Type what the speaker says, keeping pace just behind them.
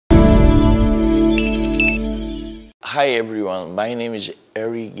Hi everyone, my name is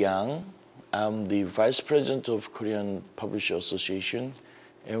Eric Yang. I'm the Vice President of Korean Publisher Association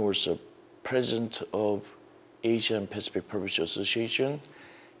and also President of Asian Pacific Publisher Association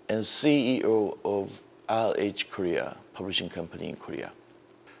and CEO of RH Korea, publishing company in Korea.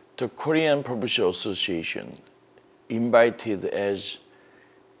 The Korean Publisher Association invited as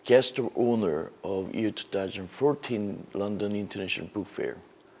guest of honor of year 2014 London International Book Fair.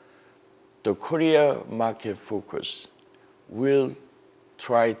 The Korea market focus will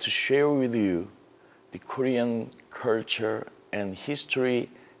try to share with you the Korean culture and history,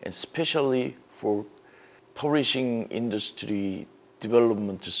 especially for publishing industry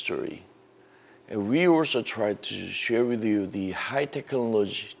development story. And we also try to share with you the high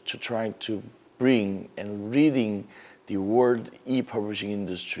technology to try to bring and reading the world e-publishing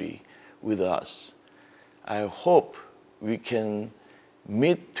industry with us. I hope we can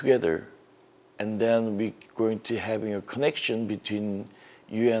meet together and then we're going to having a connection between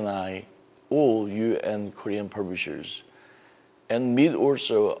you and I, all you and Korean publishers, and meet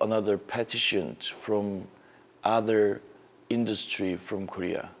also another petition from other industry from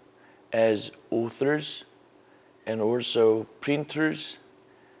Korea as authors and also printers,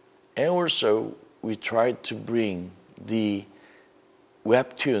 and also we try to bring the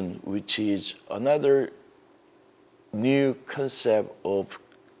webtoon, which is another new concept of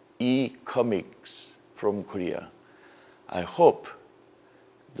e-comics from Korea. I hope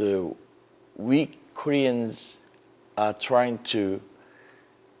we Koreans are trying to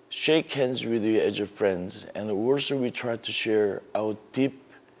shake hands with you as your friends, and also we try to share our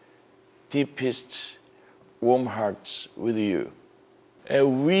deepest warm hearts with you.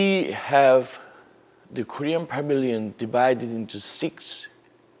 And we have the Korean Pavilion divided into 6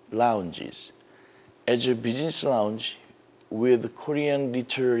 lounges. As a business lounge with Korean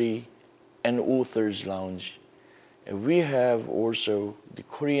literary and authors lounge. And we have also the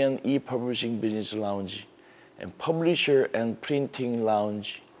Korean e-publishing business lounge and publisher and printing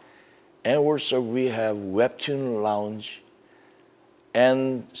lounge. And also we have webtoon lounge.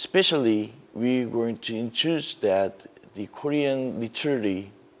 And especially we're going to introduce that the Korean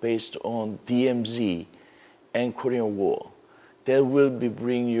literary based on DMZ and Korean War. That will be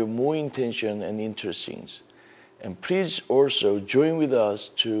bring you more intention and interesting. And please also join with us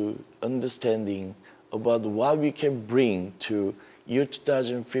to understanding about what we can bring to year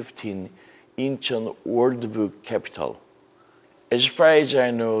 2015 Incheon World Book Capital. As far as I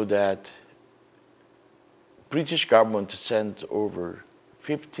know that British government sent over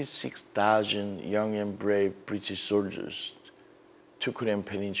 56,000 young and brave British soldiers to Korean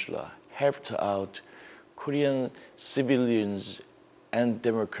Peninsula, helped out Korean civilians and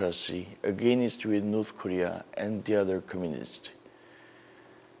democracy against with North Korea and the other communists.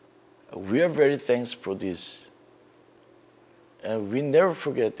 We are very thankful for this. And we never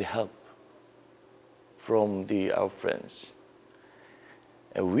forget the help from our friends.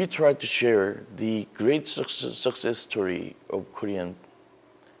 And we try to share the great success story of Korean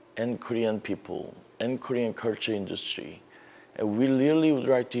and Korean people and Korean culture industry. And we really would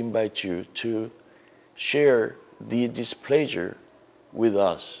like to invite you to share this pleasure with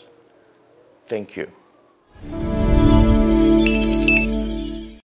us. Thank you.